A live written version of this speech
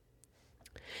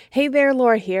Hey there,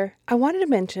 Laura here. I wanted to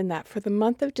mention that for the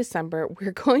month of December,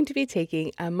 we're going to be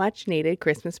taking a much needed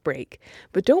Christmas break.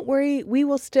 But don't worry, we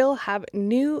will still have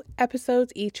new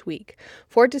episodes each week.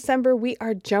 For December, we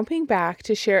are jumping back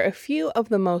to share a few of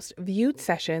the most viewed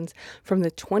sessions from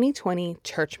the 2020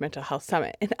 Church Mental Health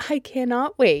Summit. And I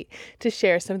cannot wait to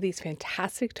share some of these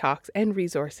fantastic talks and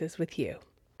resources with you.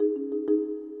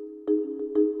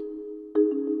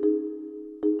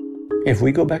 If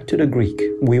we go back to the Greek,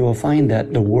 we will find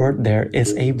that the word there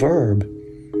is a verb.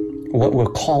 What we're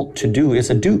called to do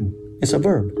is a do, it's a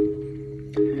verb.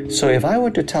 So if I were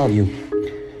to tell you,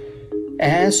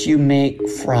 as you make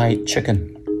fried chicken,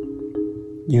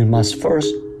 you must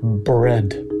first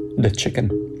bread the chicken.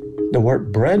 The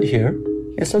word bread here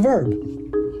is a verb.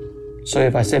 So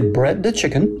if I say bread the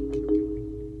chicken,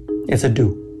 it's a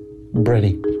do,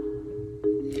 breading.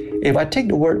 If I take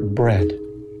the word bread,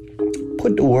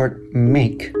 put the word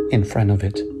make in front of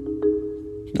it,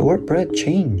 the word bread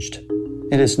changed.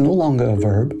 It is no longer a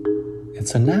verb,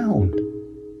 it's a noun.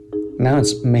 Now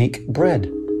it's make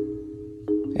bread.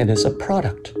 It is a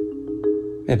product.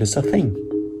 It is a thing.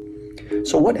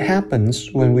 So what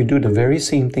happens when we do the very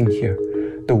same thing here?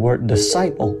 The word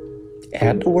disciple,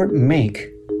 add the word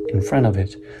make in front of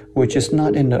it, which is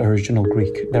not in the original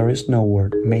Greek. There is no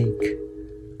word make.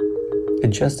 It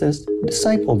just says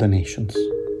disciple the nations.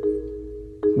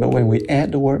 But when we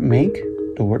add the word make,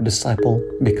 the word disciple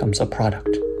becomes a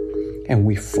product. And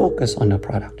we focus on the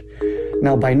product.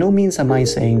 Now, by no means am I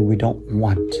saying we don't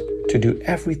want to do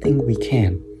everything we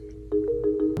can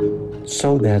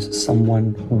so that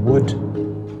someone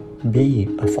would be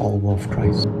a follower of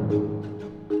Christ.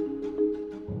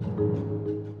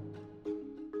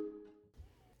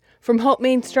 From Hope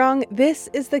Main Strong, this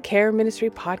is the Care Ministry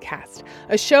Podcast,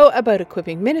 a show about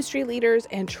equipping ministry leaders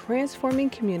and transforming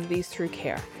communities through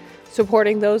care.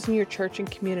 Supporting those in your church and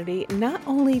community not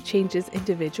only changes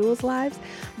individuals' lives,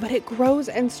 but it grows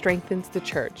and strengthens the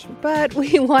church. But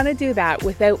we want to do that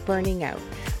without burning out.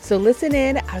 So listen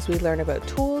in as we learn about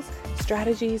tools,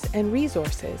 strategies, and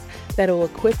resources that will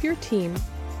equip your team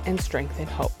and strengthen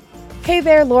hope. Hey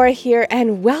there, Laura here,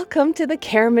 and welcome to the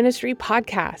Care Ministry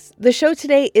Podcast. The show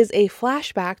today is a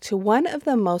flashback to one of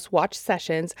the most watched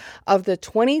sessions of the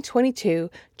 2022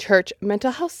 Church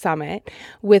Mental Health Summit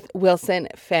with Wilson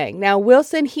Phang. Now,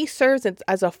 Wilson, he serves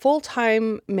as a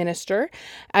full-time minister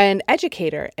and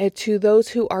educator to those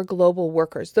who are global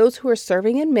workers, those who are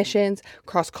serving in missions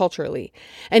cross-culturally.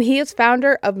 And he is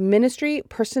founder of Ministry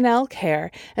Personnel Care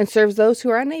and serves those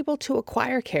who are unable to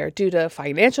acquire care due to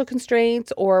financial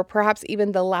constraints or perhaps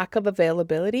even the lack of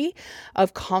availability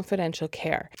of confidential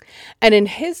care. And in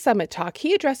his summit talk,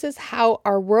 he addresses how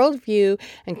our worldview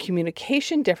and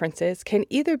communication differences can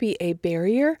either be a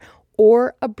barrier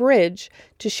or a bridge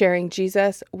to sharing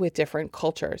Jesus with different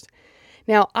cultures.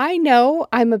 Now, I know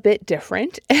I'm a bit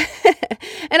different,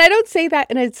 and I don't say that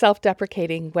in a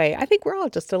self-deprecating way. I think we're all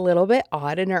just a little bit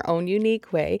odd in our own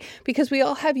unique way because we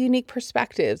all have unique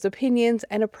perspectives, opinions,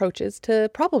 and approaches to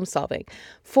problem solving.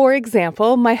 For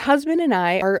example, my husband and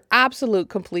I are absolute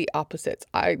complete opposites.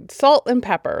 Salt and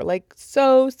pepper, like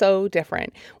so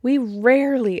different. We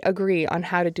rarely agree on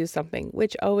how to do something,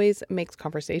 which always makes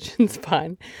conversations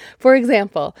fun. For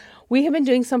example, we have been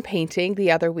doing some painting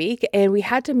the other week and we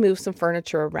had to move some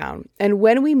furniture around. And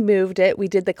when we moved it, we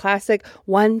did the classic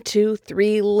 1, 2,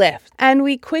 3 lift. And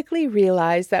we quickly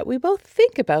realized that we both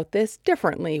think about this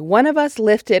differently. One of us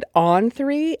lifted on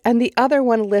 3 and the other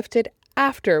one lifted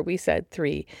after we said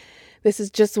 3. This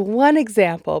is just one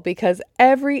example because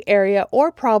every area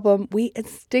or problem we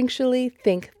instinctually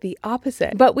think the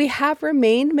opposite. But we have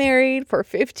remained married for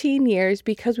 15 years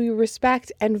because we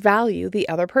respect and value the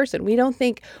other person. We don't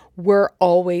think we're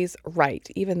always right,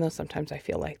 even though sometimes I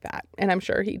feel like that. And I'm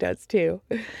sure he does too.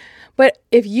 But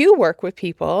if you work with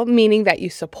people, meaning that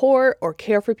you support or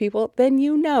care for people, then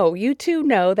you too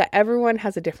know that everyone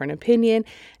has a different opinion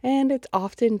and it's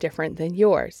often different than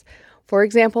yours. For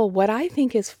example, what I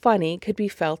think is funny could be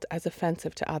felt as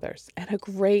offensive to others. And a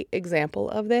great example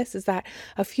of this is that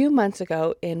a few months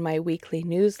ago in my weekly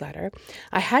newsletter,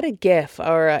 I had a GIF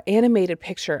or an animated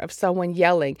picture of someone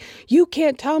yelling, "You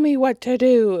can't tell me what to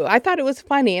do." I thought it was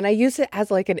funny and I used it as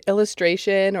like an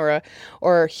illustration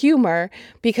or humor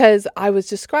because I was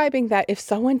describing that if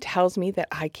someone tells me that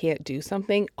I can't do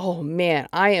something, oh man,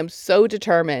 I am so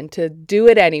determined to do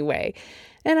it anyway.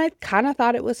 And I kind of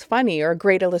thought it was funny or a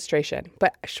great illustration.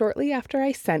 But shortly after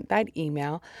I sent that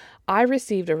email, I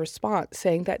received a response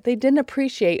saying that they didn't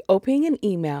appreciate opening an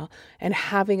email and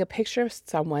having a picture of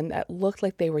someone that looked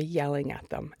like they were yelling at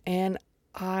them. And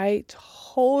I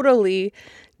totally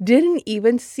didn't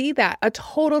even see that, a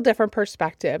total different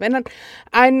perspective. And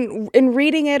in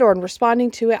reading it or in responding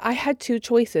to it, I had two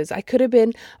choices. I could have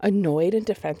been annoyed and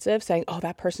defensive, saying, oh,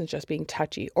 that person's just being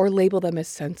touchy, or label them as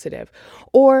sensitive.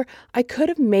 Or I could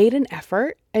have made an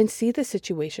effort and see the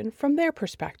situation from their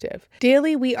perspective.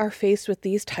 Daily, we are faced with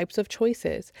these types of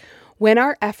choices. When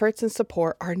our efforts and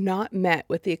support are not met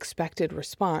with the expected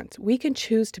response, we can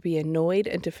choose to be annoyed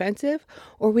and defensive,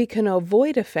 or we can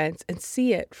avoid offense and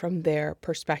see it from their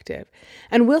perspective.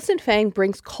 And Wilson Phang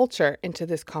brings culture into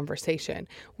this conversation.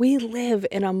 We live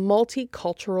in a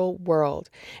multicultural world,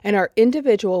 and our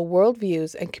individual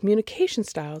worldviews and communication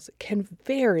styles can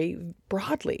vary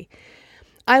broadly.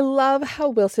 I love how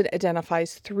Wilson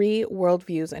identifies 3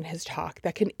 worldviews in his talk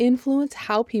that can influence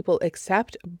how people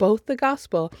accept both the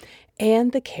gospel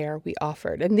and the care we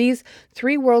offered. And these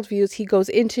 3 worldviews he goes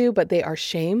into, but they are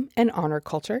shame and honor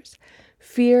cultures,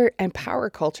 fear and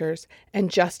power cultures, and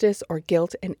justice or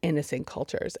guilt and innocent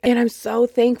cultures. And I'm so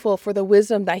thankful for the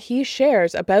wisdom that he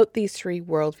shares about these 3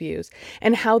 worldviews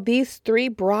and how these 3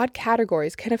 broad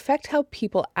categories can affect how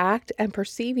people act and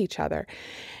perceive each other.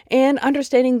 And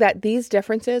understanding that these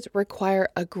differences require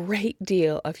a great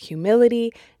deal of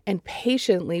humility and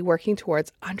patiently working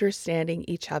towards understanding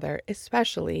each other,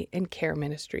 especially in care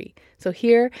ministry. So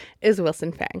here is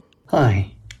Wilson Phang.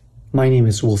 Hi, my name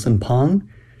is Wilson Phang.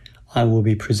 I will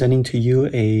be presenting to you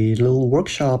a little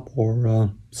workshop or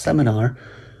a seminar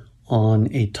on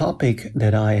a topic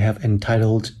that I have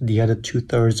entitled The Other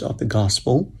Two-Thirds of the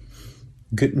Gospel,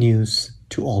 Good News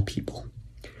to All People.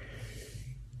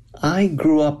 I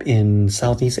grew up in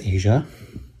Southeast Asia,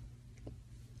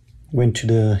 went to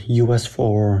the US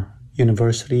for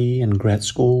university and grad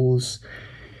schools,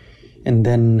 and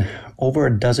then over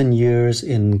a dozen years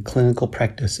in clinical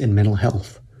practice in mental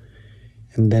health.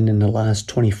 And then in the last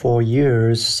 24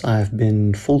 years, I've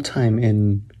been full-time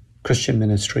in Christian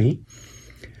ministry.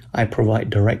 I provide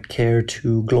direct care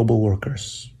to global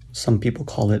workers. Some people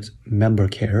call it member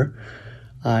care.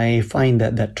 I find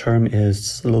that that term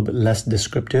is a little bit less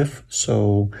descriptive,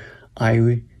 so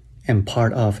I am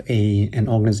part of an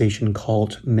organization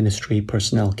called Ministry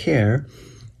Personnel Care.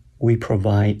 We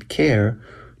provide care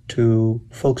to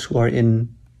folks who are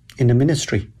in the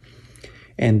ministry.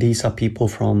 And these are people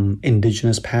from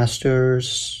indigenous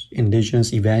pastors,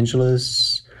 indigenous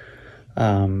evangelists,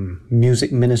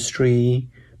 music ministry,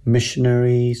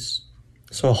 missionaries.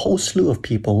 So a whole slew of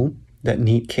people that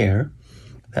need care.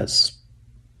 That's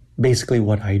basically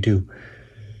what I do.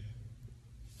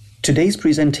 Today's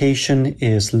presentation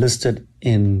is listed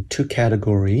in 2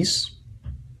 categories: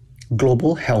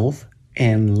 global health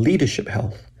and leadership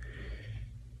health.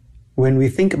 When we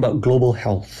think about global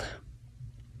health,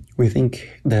 we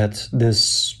think that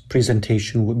this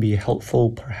presentation would be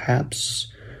helpful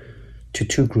perhaps to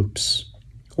 2 groups.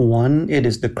 One, it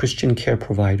is the Christian care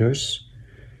providers.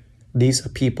 These are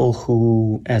people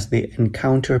who, as they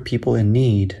encounter people in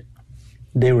need,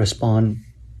 they respond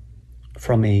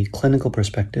from a clinical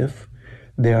perspective.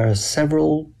 There are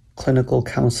several clinical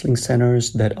counseling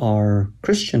centers that are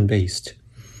Christian-based.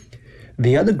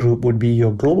 The other group would be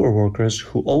your global workers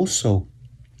who also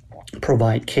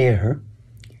provide care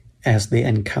as they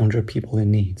encounter people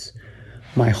in needs.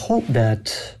 My hope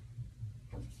that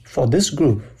for this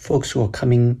group, folks who are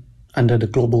coming under the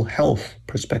global health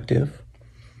perspective,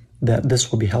 that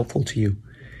this will be helpful to you.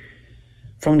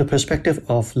 From the perspective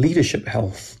of leadership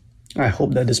health, I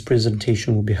hope that this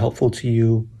presentation will be helpful to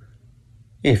you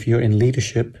if you're in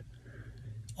leadership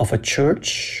of a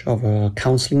church, of a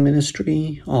counseling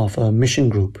ministry, of a mission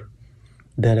group,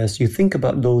 that as you think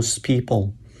about those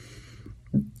people,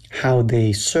 how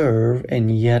they serve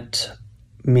and yet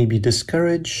may be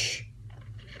discouraged,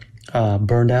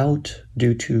 burned out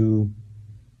due to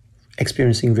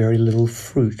experiencing very little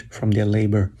fruit from their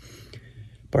labor,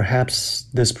 perhaps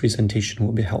this presentation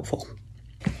will be helpful.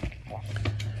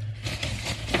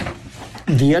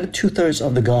 The other 2/3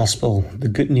 of the gospel, the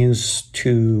good news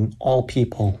to all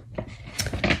people.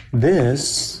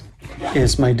 This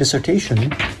is my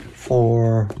dissertation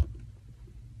for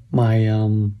my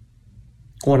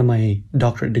one of my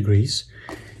doctorate degrees,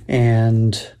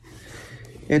 and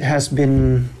it has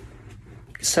been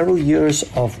several years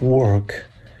of work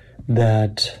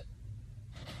that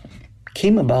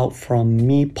came about from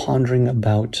me pondering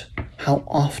about how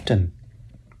often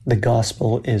the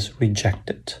gospel is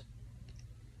rejected.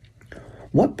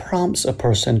 What prompts a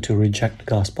person to reject the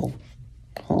gospel?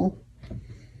 Well,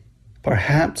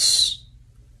 perhaps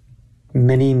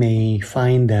many may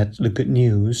find that the good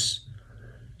news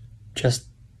just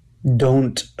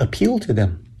don't appeal to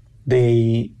them.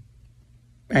 They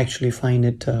actually find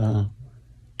it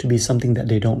to be something that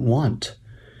they don't want.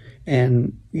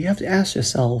 And you have to ask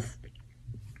yourself,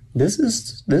 this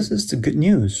is the good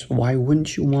news. Why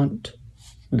wouldn't you want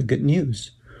the good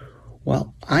news?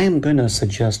 Well, I am going to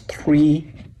suggest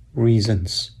 3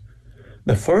 reasons.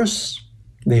 The first,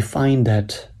 they find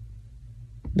that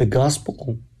the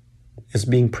gospel is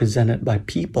being presented by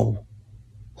people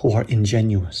who are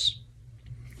ingenuous.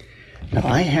 Now,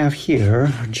 I have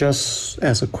here, just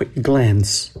as a quick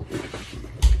glance,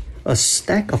 a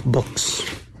stack of books.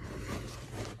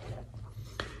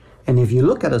 And if you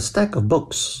look at a stack of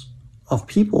books of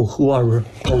people who are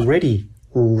already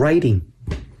writing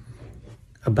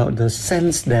about the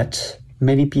sense that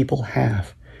many people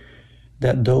have,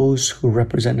 that those who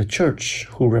represent the church,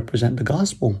 who represent the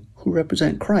gospel, who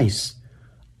represent Christ,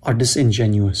 are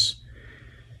disingenuous,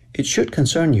 it should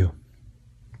concern you.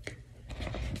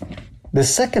 The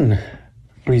second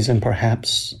reason,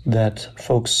 perhaps, that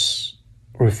folks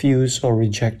refuse or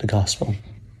reject the gospel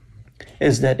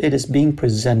is that it is being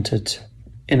presented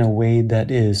in a way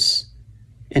that is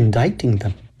indicting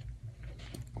them.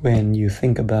 When you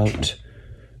think about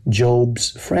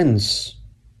Job's friends,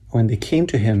 when they came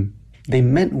to him, they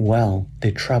meant well.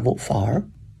 They traveled far.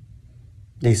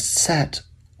 They sat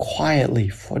quietly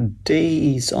for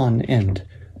days on end,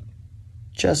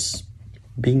 just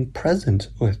being present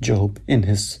with Job in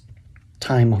his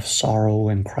time of sorrow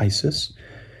and crisis.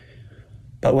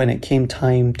 But when it came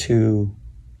time to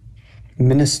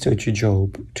minister to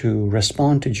Job, to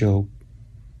respond to Job,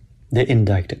 they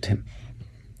indicted him.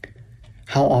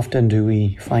 How often do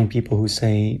we find people who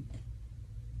say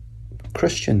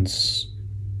Christians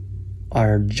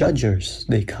are judgers?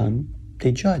 They come,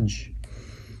 they judge.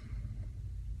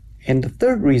 And the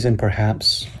third reason,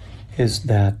 perhaps, is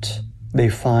that they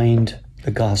find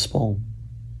the gospel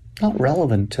not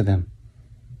relevant to them.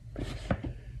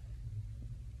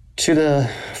 To the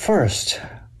first,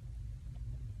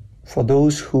 for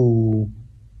those who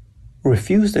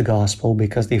refuse the gospel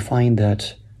because they find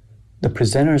that the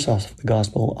presenters of the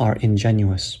gospel are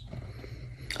ingenuous,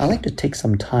 I'd like to take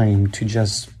some time to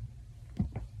just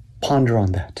ponder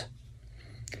on that.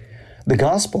 The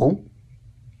gospel,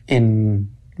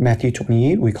 in Matthew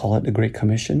 28, we call it the Great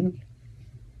Commission.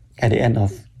 At the end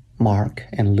of Mark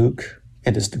and Luke,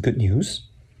 it is the good news.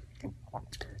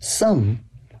 Some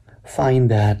find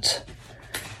that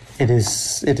it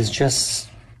is just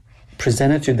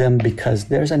presented to them because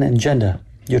there's an agenda.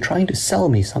 You're trying to sell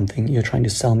me something. You're trying to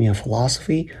sell me a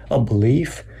philosophy, a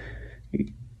belief.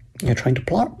 You're trying to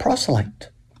proselyte.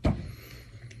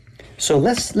 So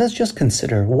let's just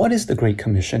consider, what is the Great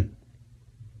Commission?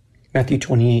 Matthew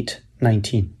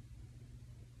 28:19.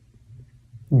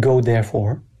 Go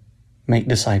therefore, make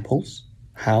disciples.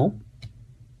 How?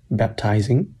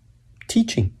 Baptizing,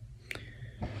 teaching.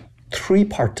 3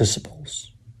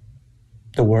 participles.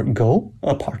 The word go,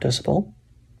 a participle.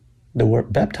 The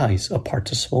word baptize, a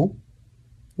participle.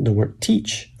 The word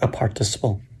teach, a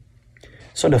participle.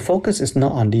 So the focus is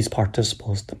not on these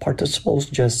participles. The participles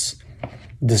just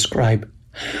describe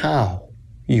how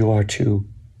you are to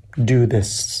do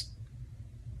this.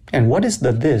 And what is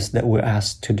the this that we're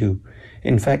asked to do?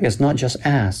 In fact, it's not just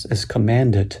asked, it's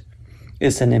commanded.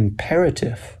 It's an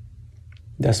imperative.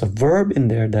 There's a verb in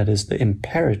there that is the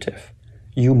imperative.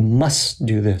 You must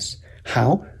do this.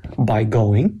 How? By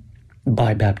going,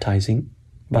 by baptizing,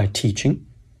 by teaching.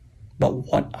 But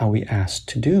what are we asked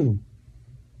to do?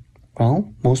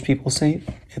 Well, most people say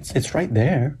it's right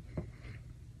there.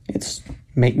 It's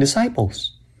make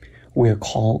disciples. We're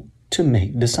called to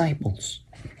make disciples.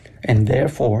 And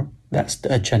therefore, that's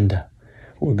the agenda.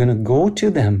 We're going to go to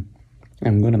them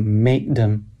and we're going to make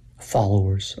them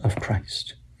followers of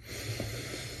Christ.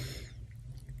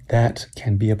 That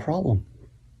can be a problem.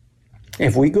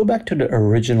 If we go back to the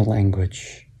original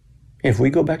language, if we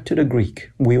go back to the Greek,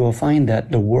 we will find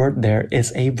that the word there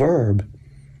is a verb.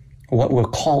 What we're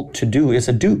called to do is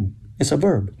a do. It's a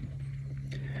verb.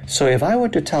 So if I were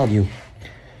to tell you,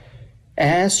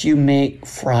 as you make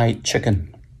fried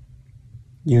chicken,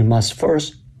 you must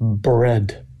first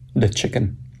bread the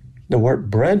chicken. The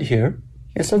word bread here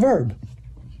is a verb.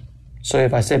 So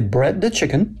if I say bread the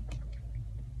chicken,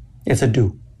 it's a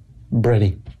do,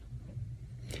 breading.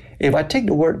 If I take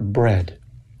the word bread,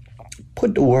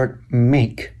 put the word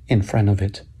make in front of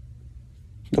it,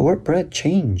 the word bread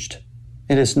changed.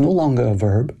 It is no longer a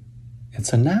verb,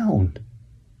 it's a noun.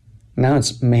 Now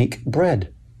it's make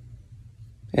bread.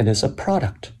 It is a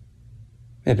product.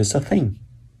 It is a thing.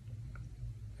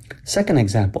 Second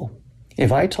example,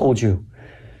 if I told you,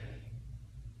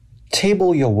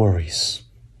 table your worries.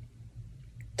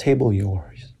 Table your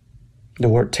worries. The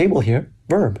word table here,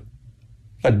 verb,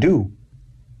 a do.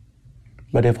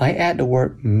 But if I add the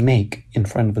word make in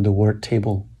front of the word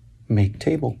table, make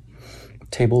table.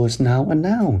 Table is now a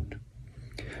noun.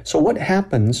 So what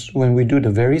happens when we do the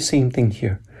very same thing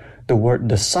here? The word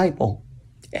disciple,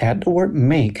 add the word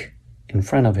make in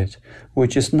front of it,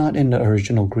 which is not in the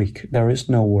original Greek. There is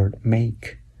no word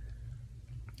make.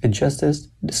 It just says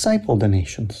disciple the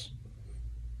nations.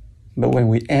 But when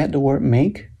we add the word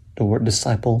make, the word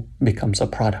disciple becomes a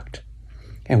product.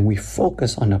 And we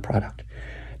focus on the product.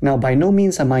 Now, by no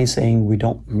means am I saying we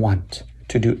don't want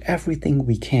to do everything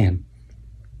we can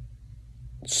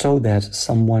so that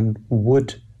someone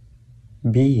would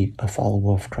be a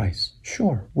follower of Christ.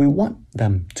 Sure, we want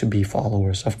them to be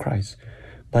followers of Christ,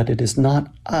 but it is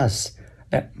not us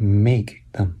that make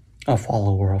them a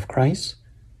follower of Christ.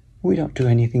 We don't do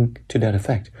anything to that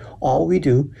effect. All we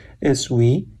do is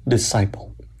we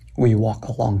disciple. We walk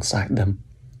alongside them.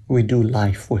 We do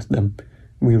life with them.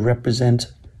 We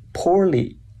represent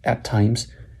poorly at times.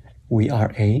 We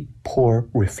are a poor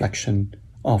reflection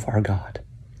of our God.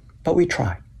 But we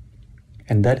try.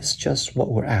 And that is just what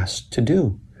we're asked to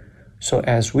do. So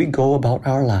as we go about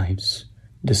our lives,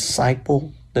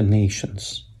 disciple the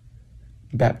nations,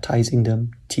 baptizing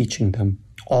them, teaching them,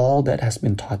 all that has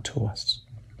been taught to us.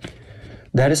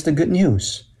 That is the good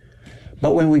news.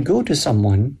 But when we go to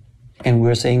someone and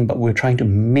we're saying, but we're trying to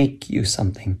make you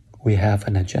something, we have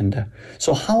an agenda.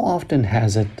 So how often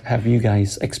have you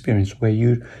guys experienced where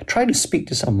you try to speak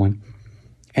to someone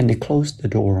and they close the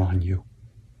door on you?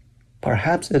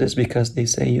 Perhaps it is because they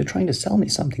say, you're trying to sell me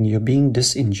something, you're being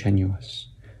disingenuous.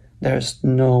 There's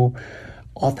no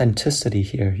authenticity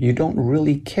here. You don't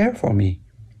really care for me.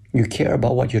 You care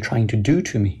about what you're trying to do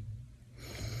to me.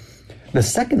 The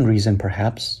second reason,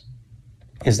 perhaps,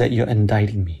 is that you're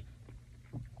indicting me.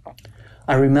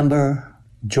 I remember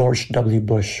George W.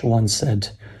 Bush once said,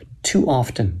 too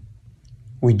often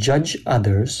we judge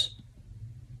others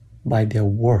by their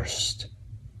worst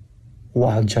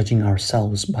while judging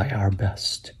ourselves by our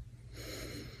best.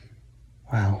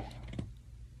 Wow.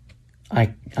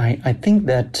 I think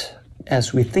that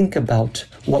as we think about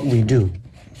what we do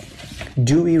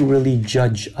we really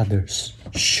judge others?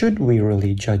 Should we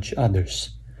really judge others?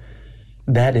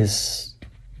 That is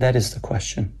the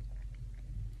question.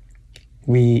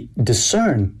 We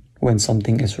discern when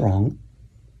something is wrong,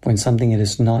 when something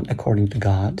is not according to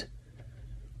God,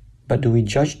 but do we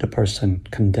judge the person,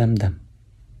 condemn them?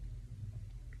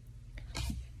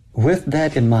 With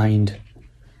that in mind,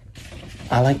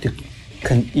 I like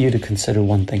you to consider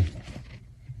one thing.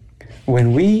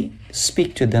 When we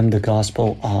speak to them the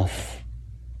gospel of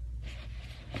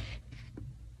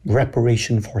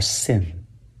reparation for sin,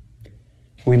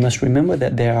 we must remember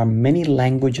that there are many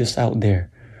languages out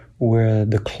there where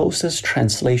the closest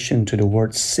translation to the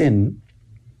word sin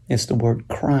is the word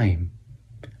crime.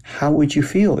 How would you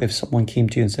feel if someone came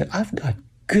to you and said, I've got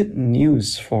good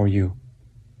news for you?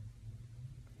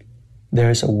 There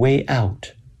is a way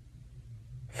out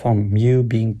from you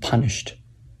being punished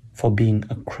for being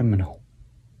a criminal.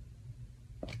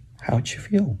 How would you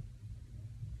feel?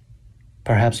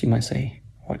 Perhaps you might say,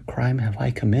 what crime have I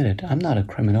committed? I'm not a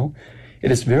criminal.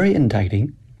 It is very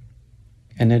indicting,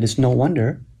 and it is no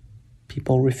wonder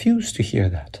people refuse to hear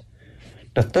that.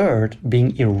 The third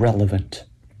being irrelevant.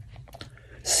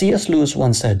 C.S. Lewis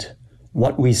once said,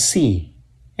 what we see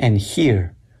and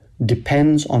hear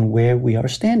depends on where we are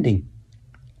standing,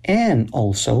 and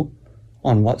also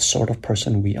on what sort of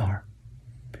person we are.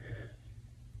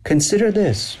 Consider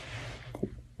this,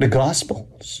 the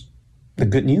Gospels, the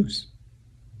good news.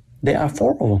 There are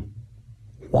 4 of them.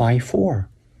 Why 4?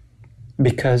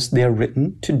 Because they're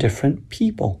written to different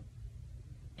people.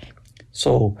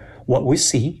 So what we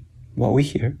see, what we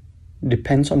hear,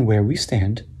 depends on where we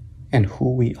stand and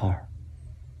who we are.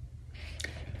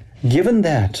 Given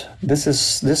that, this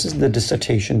is the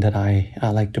dissertation that I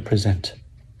like to present.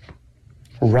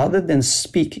 Rather than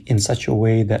speak in such a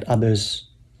way that others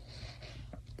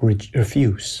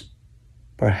refuse,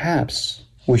 perhaps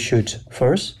we should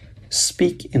first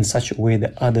speak in such a way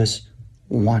that others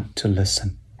want to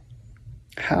listen.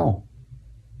 How?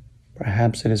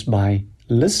 Perhaps it is by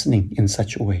listening in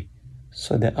such a way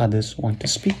so that others want to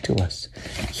speak to us.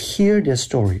 Hear their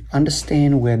story,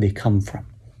 understand where they come from.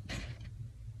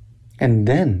 And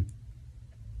then,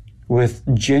 with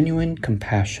genuine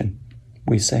compassion,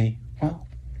 we say, well,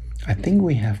 I think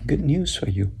we have good news for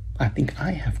you. I think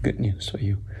I have good news for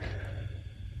you.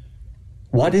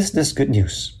 What is this good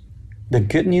news? The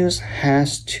good news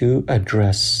has to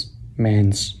address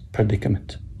man's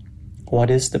predicament. What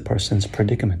is the person's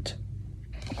predicament?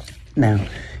 Now,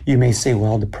 you may say,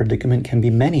 well, the predicament can be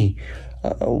many.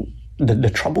 the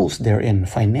troubles they're in,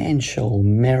 financial,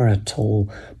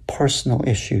 marital, personal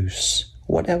issues,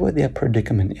 whatever their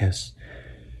predicament is.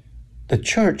 The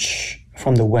church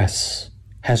from the West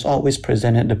has always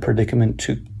presented the predicament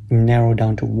to narrow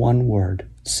down to one word: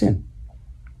 sin.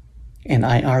 And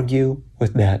I argue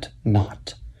with that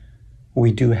not.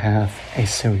 We do have a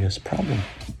serious problem.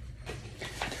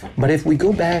 But if we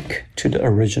go back to the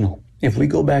original, if we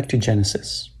go back to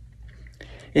Genesis,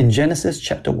 in Genesis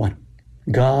chapter 1,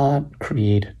 God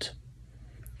created.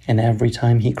 And every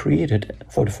time He created,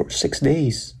 for the first 6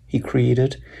 days, He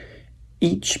created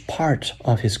each part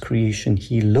of His creation.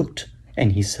 He looked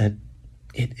and He said,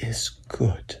 "It is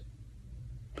good."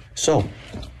 So,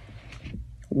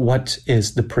 what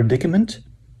is the predicament?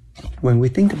 When we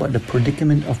think about the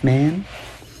predicament of man,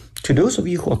 to those of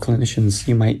you who are clinicians,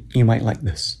 you might like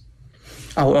this.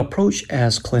 Our approach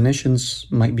as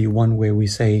clinicians might be one where we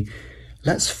say,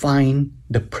 let's find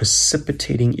the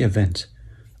precipitating event,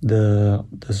 the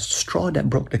straw that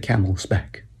broke the camel's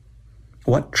back.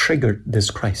 What triggered this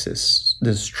crisis,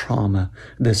 this trauma,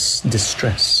 this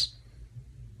distress?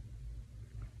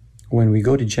 When we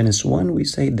go to Genesis 1, we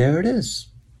say, there it is.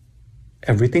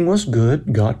 Everything was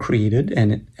good, God created,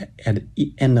 and at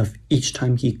the end of each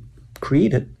time He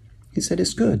created, He said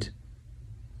it's good.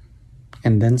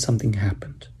 And then something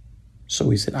happened. So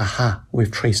we said, aha,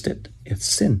 we've traced it. It's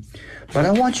sin. But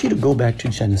I want you to go back to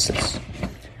Genesis.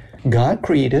 God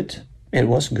created, it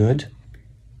was good.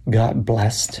 God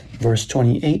blessed. Verse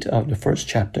 28 of the first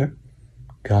chapter,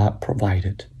 God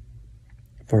provided.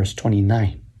 Verse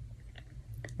 29.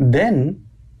 Then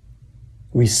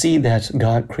we see that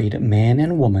God created man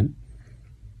and woman,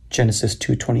 Genesis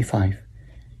 2:25,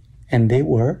 and they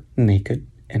were naked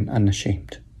and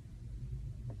unashamed.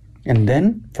 And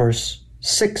then verse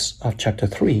 6 of chapter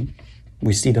 3,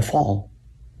 we see the fall,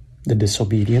 the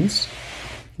disobedience,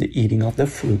 the eating of the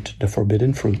fruit, the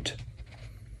forbidden fruit.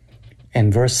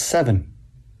 And verse 7,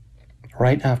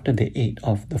 right after they ate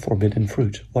of the forbidden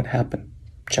fruit, what happened?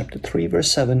 Chapter 3,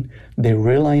 verse 7, they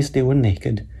realized they were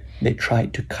naked. They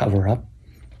tried to cover up.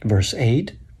 Verse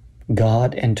 8,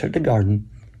 God entered the garden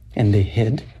and they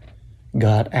hid.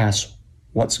 God asked,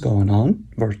 what's going on?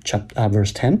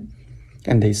 Verse 10,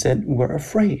 and they said, we're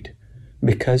afraid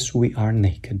because we are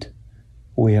naked.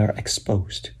 We are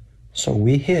exposed. So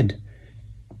we hid.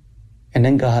 And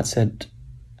then God said,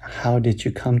 how did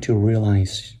you come to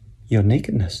realize your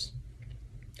nakedness?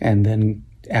 And then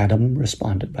Adam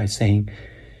responded by saying,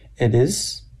 it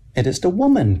is the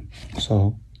woman.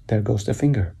 So there goes the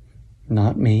finger.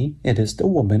 Not me, it is the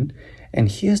woman. And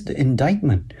here's the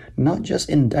indictment, not just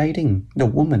indicting the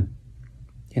woman,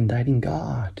 indicting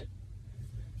God.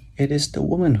 It is the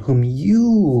woman whom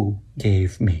you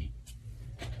gave me.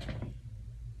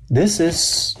 This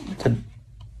is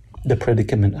the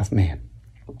predicament of man.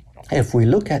 If we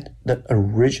look at the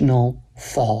original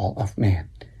fall of man,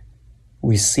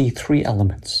 we see three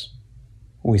elements.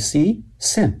 We see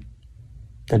sin,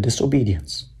 the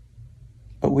disobedience,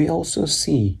 but we also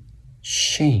see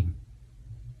shame,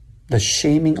 the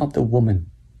shaming of the woman.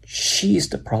 She's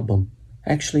the problem.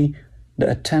 Actually, the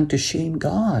attempt to shame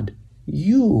God.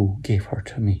 You gave her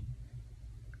to me.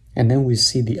 And then we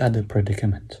see the other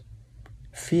predicament,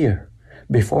 fear.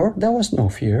 Before, there was no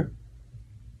fear.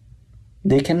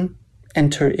 They can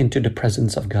enter into the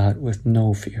presence of God with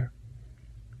no fear.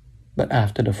 But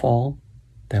after the fall,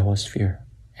 there was fear,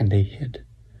 and they hid.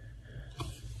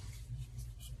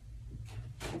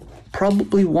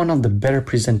 Probably one of the better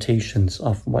presentations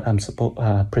of what I'm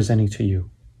presenting to you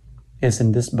is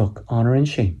in this book, Honor and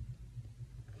Shame.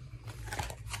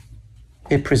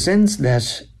 It presents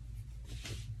that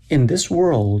in this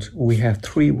world, we have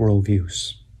three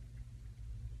worldviews.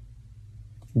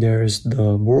 There's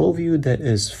the worldview that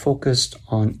is focused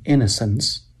on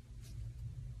innocence.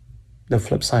 The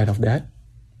flip side of that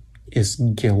is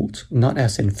guilt, not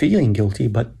as in feeling guilty,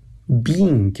 but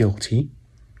being guilty.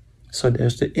 So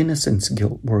there's the innocence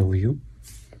guilt worldview.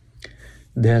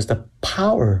 There's the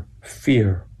power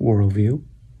fear worldview.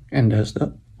 And there's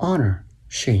the honor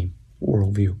shame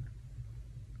worldview.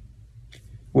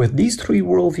 With these three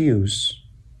worldviews,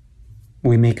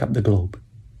 we make up the globe.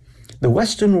 The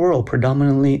Western world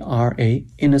predominantly are a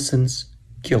innocence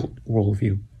guilt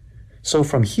worldview. So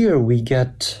from here we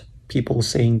get people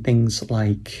saying things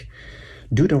like,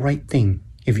 do the right thing.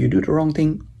 If you do the wrong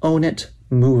thing, own it,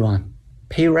 move on.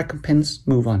 Pay recompense,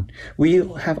 move on. We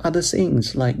have other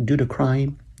sayings like, do the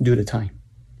crime, do the time.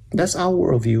 That's our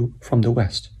worldview from the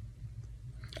West.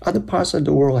 Other parts of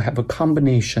the world have a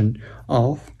combination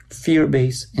of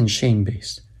fear-based and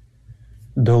shame-based.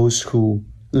 Those who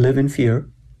live in fear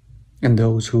and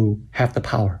those who have the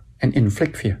power and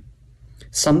inflict fear.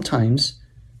 Sometimes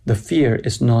the fear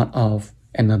is not of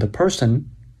another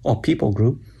person or people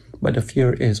group, but the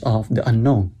fear is of the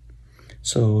unknown.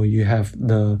 So you have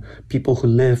the people who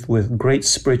live with great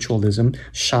spiritualism,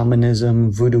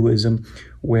 shamanism, voodooism,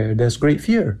 where there's great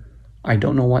fear. I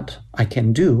don't know what I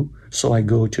can do, so I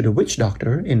go to the witch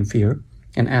doctor in fear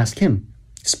and ask him,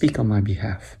 speak on my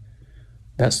behalf.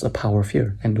 That's the power of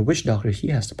fear. And the witch doctor, he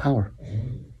has the power,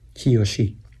 he or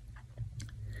she.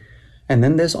 And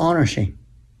then there's honor shame.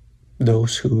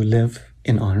 Those who live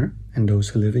in honor and those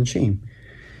who live in shame.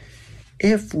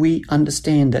 If we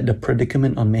understand that the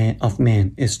predicament of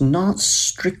man is not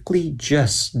strictly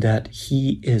just that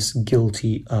he is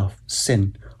guilty of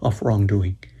sin, of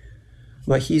wrongdoing,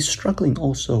 but he's struggling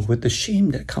also with the shame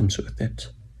that comes with it,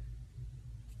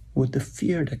 with the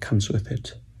fear that comes with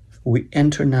it, we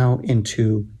enter now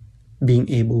into being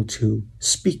able to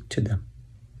speak to them.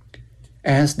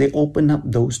 As they open up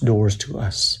those doors to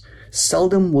us,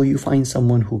 seldom will you find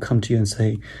someone who come to you and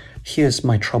say, here's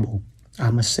my trouble,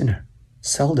 I'm a sinner.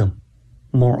 Seldom.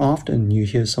 More often you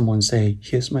hear someone say,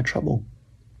 here's my trouble,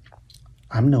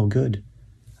 I'm no good.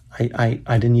 I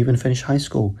didn't even finish high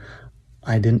school.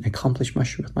 I didn't accomplish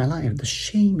much with my life. The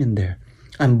shame in there.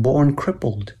 I'm born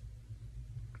crippled.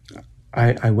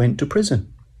 I went to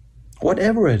prison.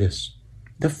 Whatever it is.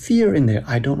 The fear in there.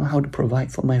 I don't know how to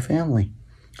provide for my family.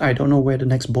 I don't know where the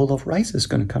next bowl of rice is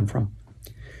going to come from.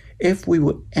 If we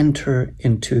would enter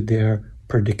into their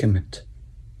predicament,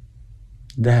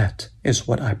 that is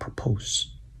what I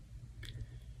propose.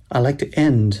 I'd like to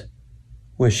end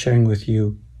with sharing with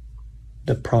you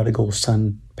the prodigal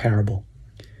son parable.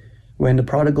 When the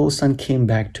prodigal son came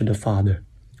back to the father,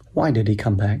 why did he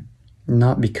come back?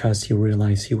 Not because he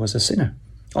realized he was a sinner,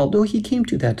 although he came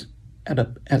to that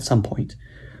at some point,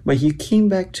 but he came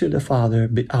back to the father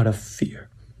out of fear.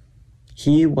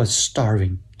 He was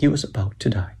starving. He was about to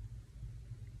die.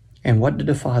 And what did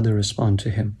the father respond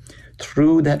to him?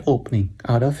 Through that opening,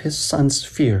 out of his son's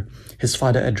fear, his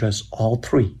father addressed all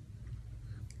three,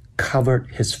 covered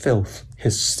his filth,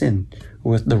 his sin,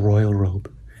 with the royal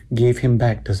robe, gave him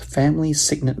back the family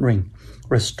signet ring,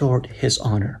 restored his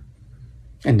honor,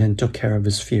 and then took care of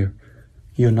his fear.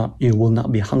 You will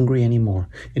not be hungry anymore.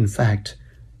 In fact,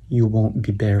 you won't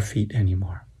be bare feet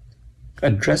anymore.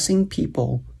 Addressing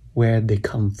people where they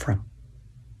come from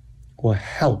will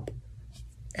help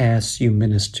as you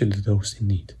minister to those in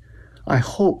need. I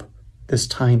hope this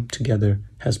time together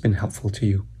has been helpful to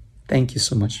you. Thank you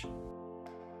so much.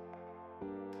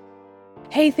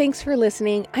 Hey, thanks for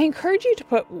listening. I encourage you to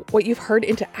put what you've heard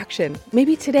into action,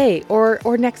 maybe today or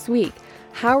next week.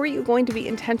 How are you going to be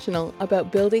intentional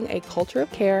about building a culture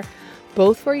of care,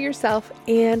 both for yourself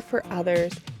and for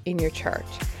others in your church?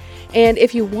 And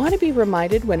if you want to be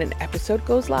reminded when an episode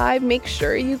goes live, make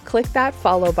sure you click that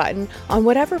follow button on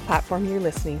whatever platform you're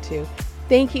listening to.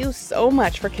 Thank you so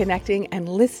much for connecting and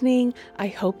listening. I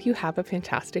hope you have a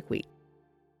fantastic week.